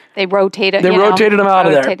 They rotated him out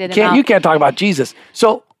of there. You can't talk about Jesus.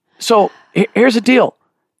 So here's the deal.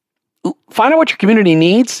 Find out what your community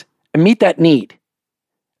needs and meet that need.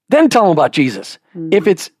 Then tell them about Jesus.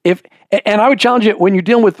 Mm-hmm. And I would challenge you, when you're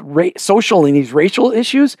dealing with social and these racial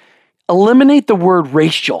issues, eliminate the word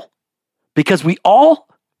racial, because we all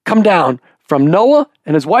come down from Noah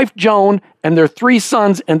and his wife Joan and their 3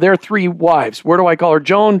 sons and their 3 wives. Where do I call her?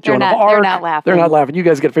 Joan of Arc. They're not laughing. They're not laughing. You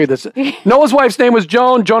guys got to figure this. Noah's wife's name was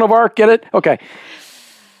Joan of Arc. Get it? Okay.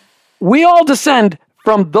 We all descend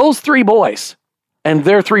from those 3 boys and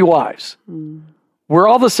their 3 wives. We're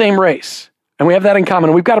all the same race. And we have that in common.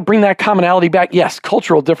 And we've got to bring that commonality back. Yes,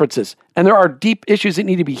 cultural differences. And there are deep issues that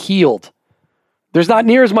need to be healed. There's not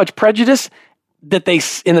near as much prejudice that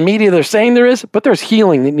in the media they're saying there is, but there's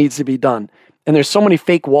healing that needs to be done. And there's so many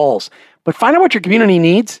fake walls. But find out what your community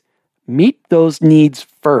needs. Meet those needs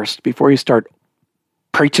first before you start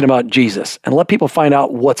preaching about Jesus. And let people find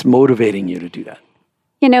out what's motivating you to do that.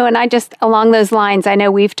 And I just, along those lines, I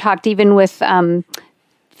know we've talked even with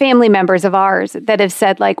family members of ours that have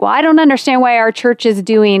said, like, well, I don't understand why our church is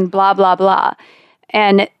doing blah, blah, blah.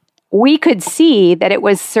 And we could see that it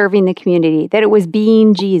was serving the community, that it was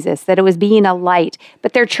being Jesus, that it was being a light.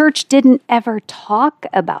 But their church didn't ever talk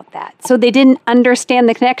about that. So they didn't understand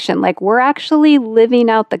the connection. Like, we're actually living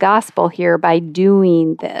out the gospel here by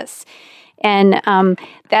doing this. And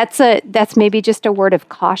that's maybe just a word of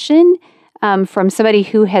caution from somebody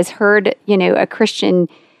who has heard, a Christian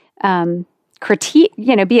critique,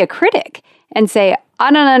 be a critic and say,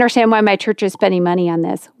 I don't understand why my church is spending money on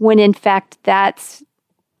this, when in fact that's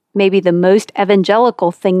maybe the most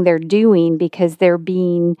evangelical thing they're doing because they're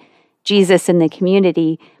being Jesus in the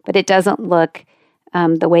community, but it doesn't look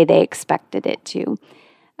the way they expected it to.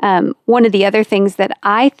 One of the other things that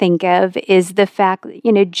I think of is the fact,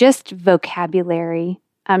 just vocabulary.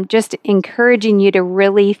 Just encouraging you to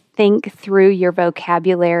really think through your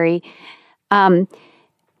vocabulary.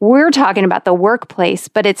 We're talking about the workplace,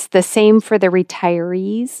 but it's the same for the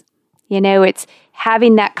retirees. It's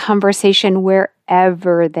having that conversation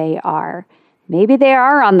wherever they are. Maybe they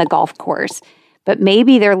are on the golf course, but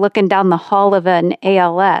maybe they're looking down the hall of an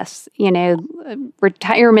ALS,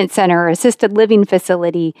 retirement center, assisted living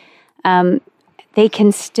facility. They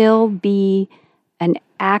can still be an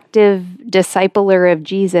active discipler of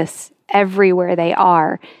Jesus everywhere they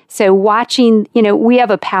are. So watching, we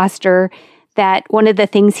have a pastor that one of the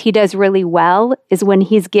things he does really well is when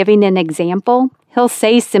he's giving an example, he'll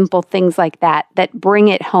say simple things like that bring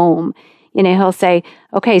it home. He'll say,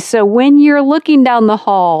 okay, so when you're looking down the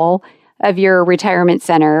hall of your retirement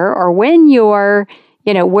center or when you're,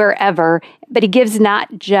 wherever, but he gives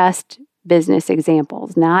not just business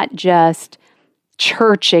examples, not just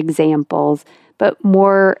church examples, but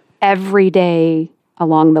more everyday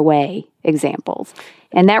along the way examples.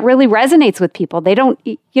 And that really resonates with people. You don't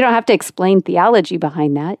have to explain theology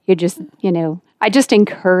behind that. You just, I just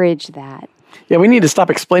encourage that. Yeah, we need to stop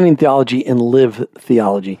explaining theology and live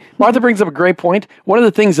theology. Martha brings up a great point. One of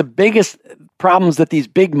the things, the biggest problems that these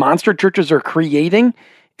big monster churches are creating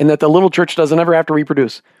and that the little church doesn't ever have to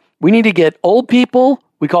reproduce. We need to get old people,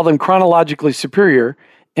 we call them chronologically superior,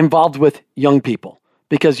 involved with young people.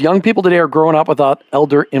 Because young people today are growing up without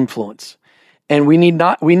elder influence. And we need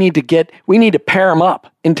to pair them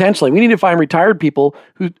up intentionally. We need to find retired people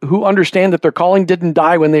who understand that their calling didn't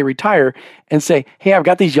die when they retire and say, hey, I've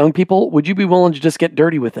got these young people. Would you be willing to just get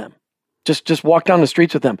dirty with them? Just walk down the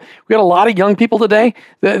streets with them. We got a lot of young people today.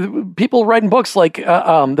 People writing books like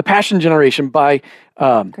The Passion Generation by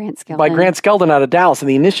Grant Skeldon out of Dallas and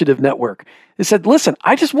the Initiative Network. They said, listen,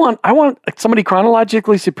 I want somebody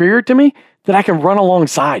chronologically superior to me that I can run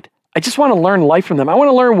alongside. I just want to learn life from them. I want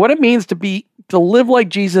to learn what it means to live like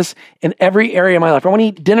Jesus in every area of my life. I want to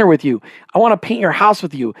eat dinner with you. I want to paint your house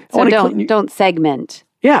with you. So don't segment.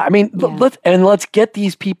 Yeah, let's get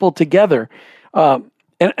these people together.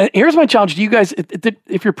 And here's my challenge to you guys: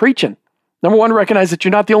 if you're preaching, number one, recognize that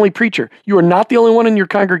you're not the only preacher. You are not the only one in your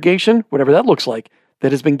congregation, whatever that looks like,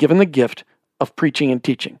 that has been given the gift of preaching and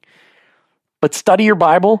teaching. But study your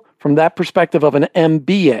Bible from that perspective of an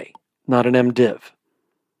MBA, not an MDiv.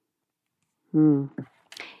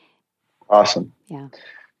 Awesome. Yeah.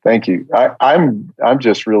 Thank you. I'm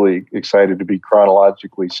just really excited to be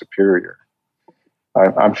chronologically superior.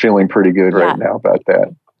 I'm feeling pretty good right now about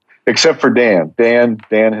that. Except for Dan. Dan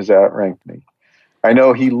has outranked me. I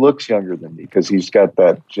know he looks younger than me because he's got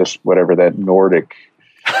that that Nordic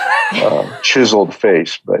chiseled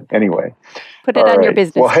face. But anyway, put it on your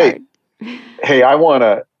business card. Hey, I want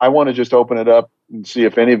to just open it up and see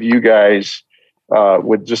if any of you guys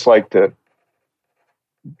would just like to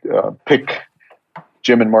pick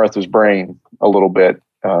Jim and Martha's brain a little bit.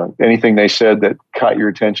 Anything they said that caught your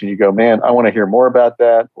attention, you go, man, I want to hear more about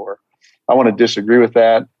that, or I want to disagree with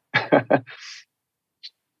that.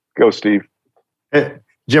 Go, Steve. Hey,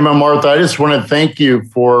 Jim and Martha, I just want to thank you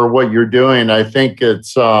for what you're doing. I think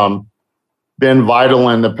it's been vital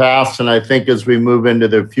in the past, and I think as we move into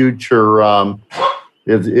the future,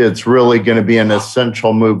 it's really going to be an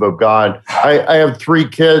essential move of God. I have 3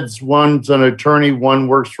 kids. One's an attorney, one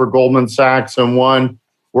works for Goldman Sachs, and one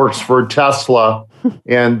works for Tesla.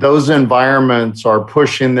 And those environments are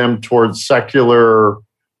pushing them towards secular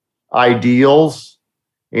ideals.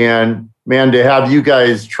 And man, to have you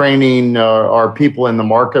guys training our people in the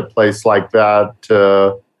marketplace like that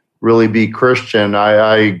to really be Christian,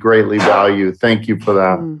 I greatly value. Thank you for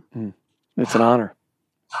that. It's an honor.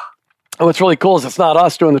 What's really cool is it's not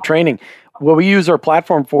us doing the training. What we use our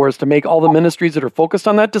platform for is to make all the ministries that are focused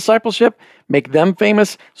on that discipleship, make them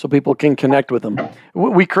famous so people can connect with them.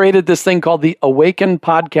 We created this thing called the Awaken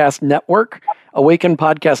Podcast Network,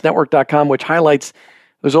 awakenpodcastnetwork.com, which highlights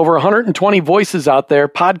there's over 120 voices out there,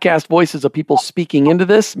 podcast voices of people speaking into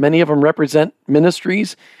this. Many of them represent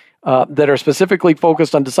ministries that are specifically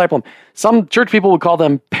focused on discipling. Some church people would call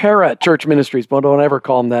them para-church ministries, but don't ever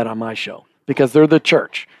call them that on my show because they're the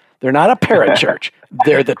church. They're not a para-church.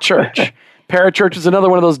 They're the church. Para-church is another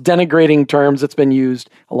one of those denigrating terms that's been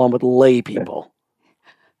used along with lay people.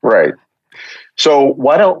 Right. So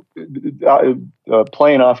why don't,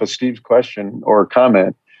 playing off of Steve's question or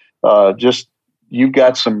comment, you've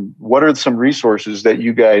got what are some resources that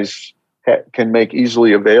you guys can make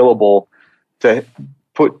easily available to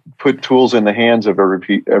put tools in the hands of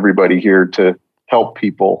everybody here to help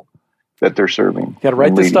people that they're serving. You got to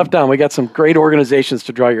write this stuff down. We got some great organizations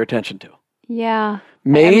to draw your attention to. Yeah.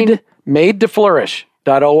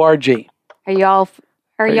 Madetoflourish.org.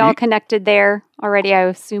 Are y'all connected there already? I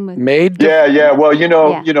assume. Yeah.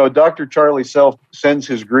 Well, Dr. Charlie Self sends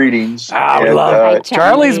his greetings. We love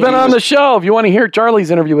Charlie's been on the show. If you want to hear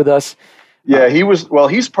Charlie's interview with us. Yeah,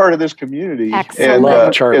 he's part of this community.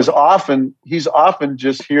 Excellent. And he's often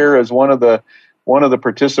just here as one of the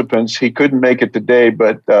participants. He couldn't make it today,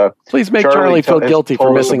 but please make Charlie feel guilty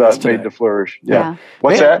for missing this today. Made to Flourish. Yeah.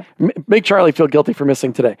 What's that? Make Charlie feel guilty for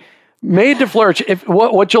missing today. Made to Flourish.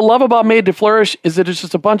 What you'll love about Made to Flourish is that it's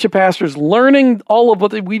just a bunch of pastors learning all of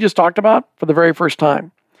what we just talked about for the very first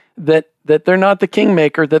time. That they're not the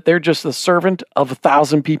kingmaker, that they're just the servant of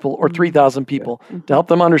 1,000 people or 3,000 people to help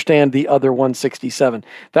them understand the other 167.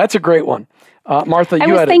 That's a great one. Martha,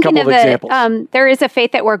 you had a couple of examples. There is a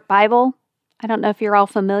Faith at Work Bible. I don't know if you're all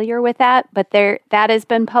familiar with that, but that has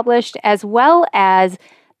been published, as well as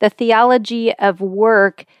the Theology of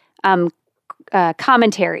Work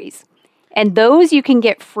commentaries. And those you can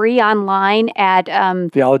get free online at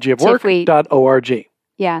theologyofwork.org.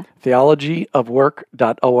 Yeah.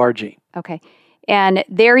 Theologyofwork.org. Okay. And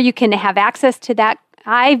there you can have access to that.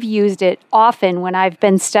 I've used it often when I've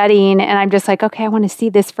been studying, and I'm just like, okay, I want to see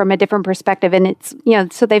this from a different perspective. And it's,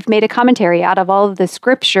 so they've made a commentary out of all of the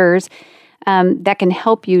scriptures that can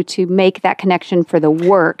help you to make that connection for the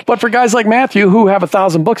work. But for guys like Matthew, who have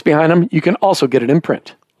 1,000 books behind them, you can also get it in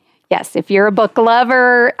print. Yes, if you're a book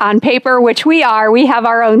lover on paper, which we are, we have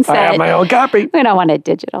our own set. I have my own copy. We don't want it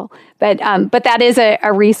digital, but that is a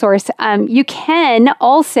resource. You can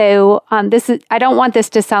also I don't want this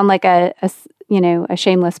to sound like a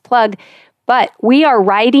shameless plug, but we are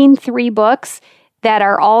writing 3 books that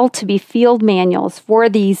are all to be field manuals for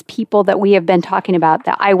these people that we have been talking about: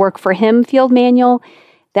 the iWork4Him field manual,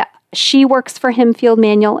 the She Works for Him field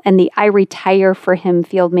manual, and the I Retire for Him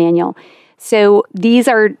field manual. So these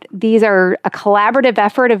are a collaborative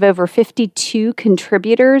effort of over 52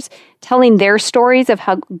 contributors telling their stories of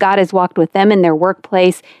how God has walked with them in their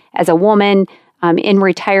workplace as a woman, in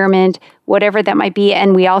retirement, whatever that might be.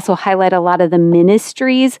 And we also highlight a lot of the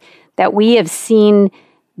ministries that we have seen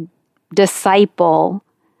disciple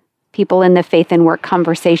people in the faith and work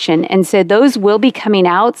conversation. And so those will be coming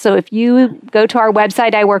out. So if you go to our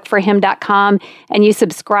website, iWork4Him.com, and you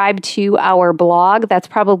subscribe to our blog, that's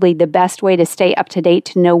probably the best way to stay up to date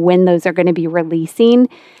to know when those are going to be releasing.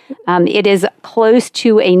 It is close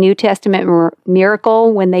to a New Testament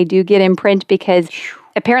miracle when they do get in print, because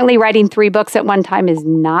apparently writing 3 books at one time has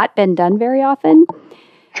not been done very often.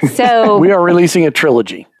 So we are releasing a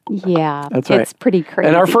trilogy. Yeah, that's right. It's pretty crazy.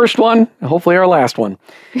 And our first one, hopefully our last one.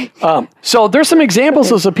 So there's some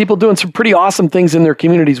examples of some people doing some pretty awesome things in their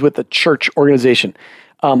communities with the church organization.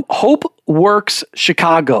 Hope Works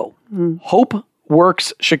Chicago. Hope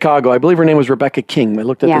Works Chicago. I believe her name was Rebecca King. I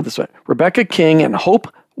looked at it this way. Rebecca King and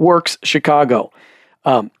Hope Works Chicago.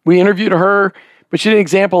 We interviewed her, but she did an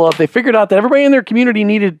example of, they figured out that everybody in their community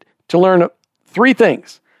needed to learn 3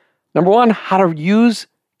 things. Number 1, how to use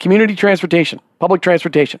community transportation, public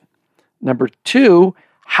transportation. Number 2,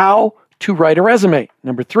 how to write a resume.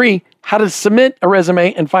 Number 3, how to submit a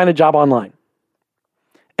resume and find a job online.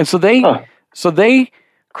 And so they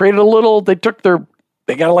created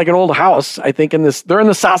they got like an old house, I think, they're in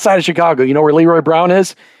the south side of Chicago. You know where Leroy Brown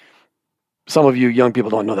is? Some of you young people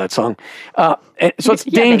don't know that song. So it's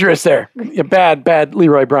dangerous there. Bad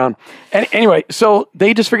Leroy Brown. And anyway, so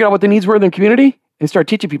they just figured out what the needs were in their community and started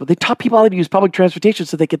teaching people. They taught people how to use public transportation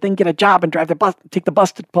so they could then get a job and take the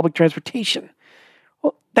bus to public transportation.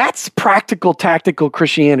 Well, that's practical, tactical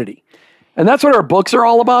Christianity. And that's what our books are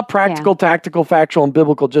all about: practical, tactical, factual, and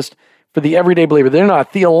biblical, just for the everyday believer. They're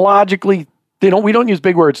not theologically, we don't use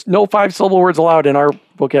big words. No 5-syllable words allowed in our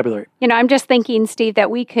vocabulary. I'm just thinking, Steve,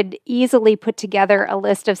 that we could easily put together a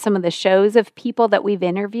list of some of the shows of people that we've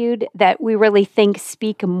interviewed that we really think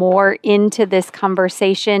speak more into this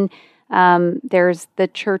conversation. There's the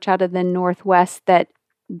church out of the Northwest that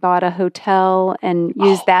bought a hotel and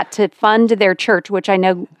used that to fund their church, which I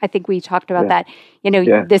think we talked about that.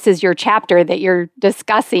 This is your chapter that you're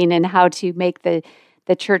discussing and how to make the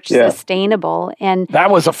church sustainable. And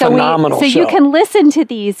that was a phenomenal show. So you can listen to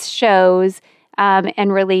these shows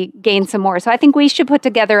and really gain some more. So I think we should put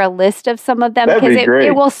together a list of some of them, because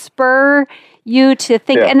it will spur you to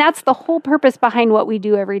think. And that's the whole purpose behind what we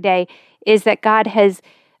do every day, is that God has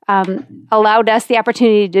allowed us the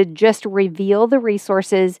opportunity to just reveal the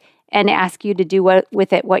resources and ask you to do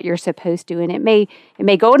with it what you're supposed to. And it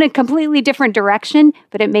may go in a completely different direction,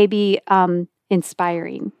 but it may be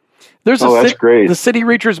inspiring. That's great. The City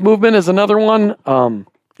Reachers movement is another one.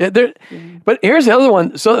 But here's the other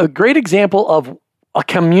one. So a great example of a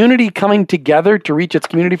community coming together to reach its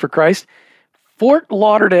community for Christ. Fort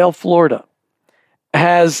Lauderdale, Florida,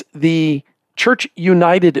 has the Church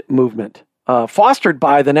United movement, fostered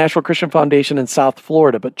by the National Christian Foundation in South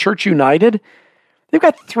Florida. But Church United, they've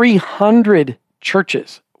got 300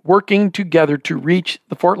 churches working together to reach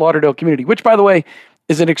the Fort Lauderdale community, which, by the way,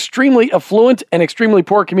 is an extremely affluent and extremely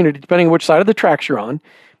poor community, depending on which side of the tracks you're on.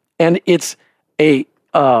 And it's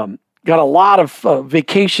got a lot of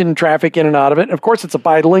vacation traffic in and out of it. And of course, it's a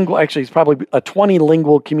bilingual, actually, it's probably a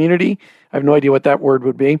 20-lingual community. I have no idea what that word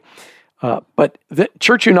would be. But the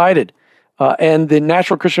Church United and the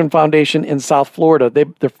National Christian Foundation in South Florida,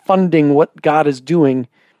 they're funding what God is doing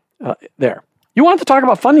there. You wanted to talk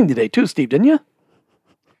about funding today too, Steve, didn't you?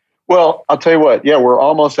 Well, I'll tell you what. Yeah, we're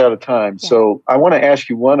almost out of time. Yeah. So I want to ask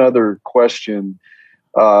you one other question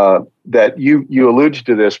that you alluded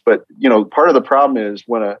to this, but part of the problem is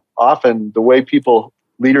when often the way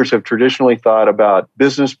leaders have traditionally thought about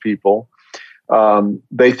business people,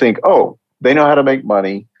 they think, oh, they know how to make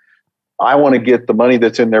money. I want to get the money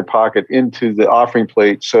that's in their pocket into the offering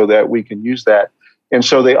plate so that we can use that. And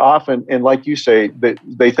so they often, and like you say,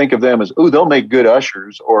 they think of them as, oh, they'll make good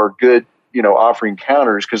ushers or good, offering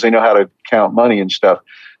counters because they know how to count money and stuff.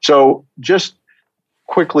 So just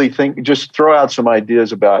quickly just throw out some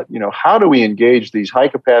ideas about, how do we engage these high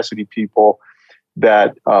capacity people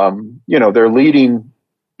that, they're leading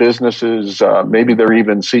businesses, maybe they're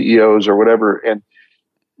even CEOs or whatever. And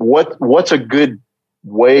what's a good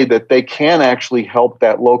way that they can actually help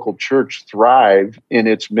that local church thrive in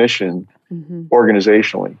its mission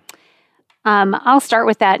organizationally? I'll start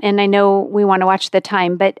with that. And I know we want to watch the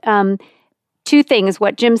time, but two things,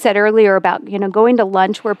 what Jim said earlier about, going to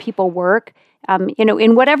lunch where people work,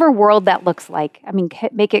 in whatever world that looks like. I mean,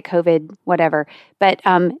 make it COVID, whatever, but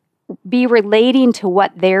be relating to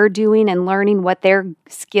what they're doing and learning what their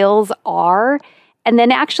skills are, and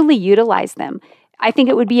then actually utilize them. I think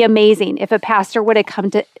it would be amazing if a pastor would have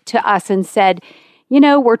come to us and said,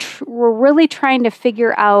 we're really trying to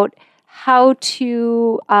figure out how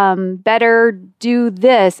to better do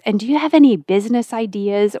this. And do you have any business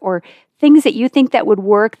ideas or things that you think that would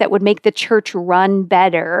work, that would make the church run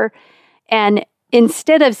better? And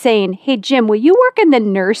instead of saying, hey, Jim, will you work in the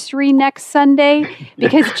nursery next Sunday?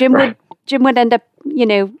 Because Jim would end up,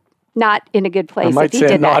 not in a good place. I might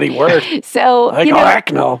say a naughty word. So,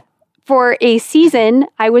 heck no. For a season,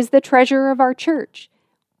 I was the treasurer of our church.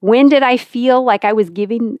 When did I feel like I was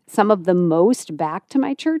giving some of the most back to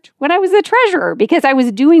my church? When I was the treasurer, because I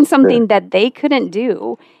was doing something that they couldn't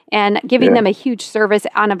do and giving them a huge service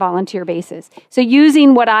on a volunteer basis. So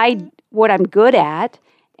using what I'm good at,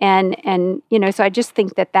 and so I just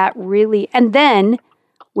think that really, and then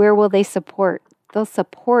where will they support? They'll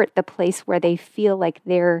support the place where they feel like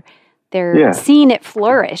they're seeing it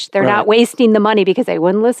flourish. They're not wasting the money because they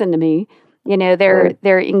wouldn't listen to me.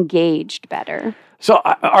 They're engaged better. So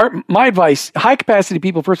my advice, high capacity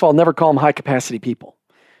people, first of all, never call them high capacity people.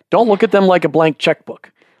 Don't look at them like a blank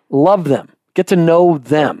checkbook. Love them. Get to know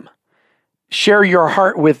them. Share your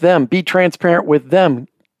heart with them. Be transparent with them.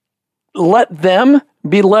 Let them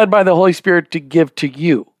be led by the Holy Spirit to give to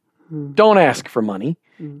you. Don't ask for money.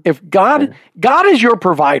 If God is your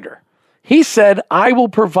provider, He said, I will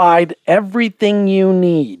provide everything you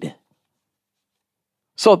need.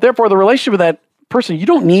 So therefore, the relationship with that person, you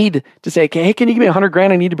don't need to say, hey, can you give me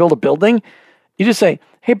 $100,000? I need to build a building. You just say,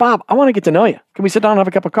 hey, Bob, I want to get to know you. Can we sit down and have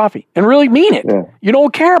a cup of coffee? And really mean it. Yeah. You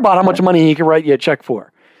don't care about how much money He can write you a check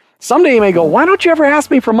for. Someday you may go, why don't you ever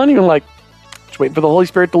ask me for money? And I'm like, just waiting for the Holy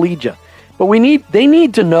Spirit to lead you. But they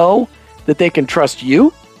need to know that they can trust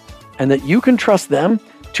you and that you can trust them.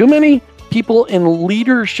 Too many people in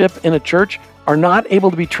leadership in a church are not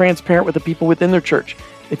able to be transparent with the people within their church.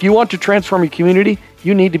 If you want to transform your community,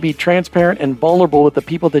 you need to be transparent and vulnerable with the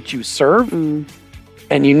people that you serve.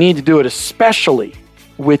 And you need to do it especially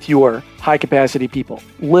with your high-capacity people.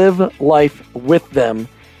 Live life with them.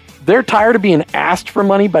 They're tired of being asked for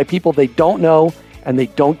money by people they don't know and they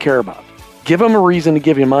don't care about. Give them a reason to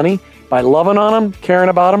give you money by loving on them, caring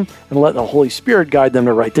about them, and let the Holy Spirit guide them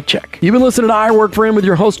to write the check. You've been listening to I Work for Him with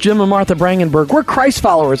your hosts, Jim and Martha Brangenberg. We're Christ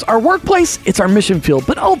followers. Our workplace, it's our mission field,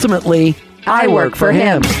 but ultimately, I work for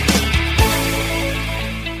Him.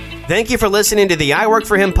 Thank you for listening to the I Work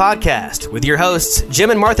for Him podcast with your hosts, Jim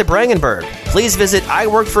and Martha Brangenberg. Please visit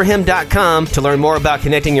iWork4Him.com to learn more about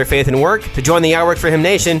connecting your faith and work, to join the iWork4Him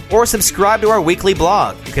Nation, or subscribe to our weekly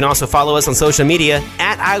blog. You can also follow us on social media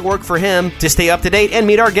at iWork4Him to stay up to date and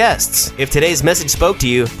meet our guests. If today's message spoke to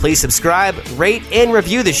you, please subscribe, rate, and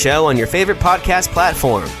review the show on your favorite podcast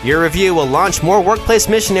platform. Your review will launch more workplace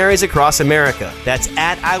missionaries across America. That's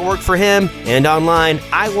at iWork4Him and online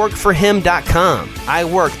iWork4Him.com.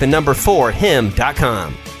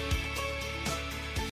 iWork4Him.com.